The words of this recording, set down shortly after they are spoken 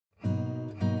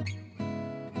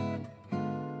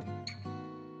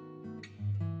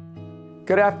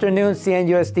Good afternoon,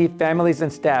 CNUSD families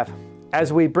and staff.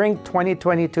 As we bring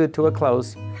 2022 to a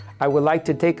close, I would like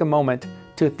to take a moment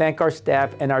to thank our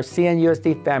staff and our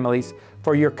CNUSD families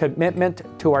for your commitment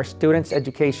to our students'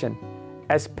 education.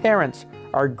 As parents,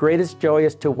 our greatest joy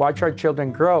is to watch our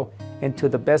children grow into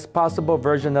the best possible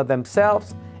version of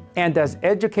themselves, and as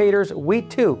educators, we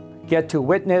too get to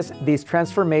witness these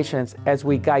transformations as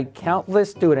we guide countless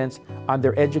students on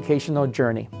their educational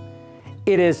journey.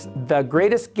 It is the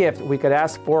greatest gift we could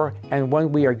ask for and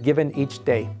one we are given each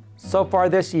day. So far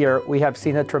this year, we have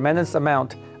seen a tremendous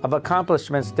amount of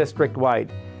accomplishments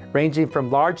district-wide, ranging from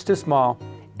large to small,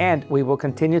 and we will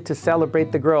continue to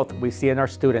celebrate the growth we see in our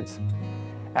students.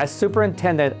 As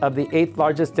superintendent of the 8th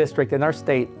largest district in our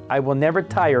state, I will never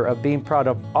tire of being proud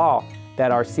of all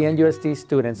that our CNUSD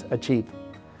students achieve.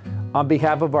 On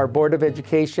behalf of our Board of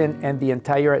Education and the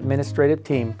entire administrative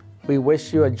team, we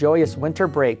wish you a joyous winter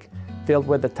break filled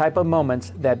with the type of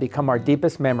moments that become our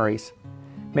deepest memories.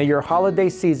 May your holiday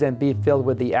season be filled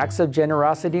with the acts of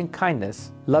generosity and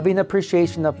kindness, loving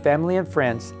appreciation of family and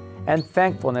friends, and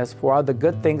thankfulness for all the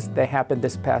good things that happened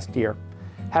this past year.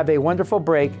 Have a wonderful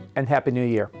break and Happy New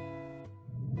Year.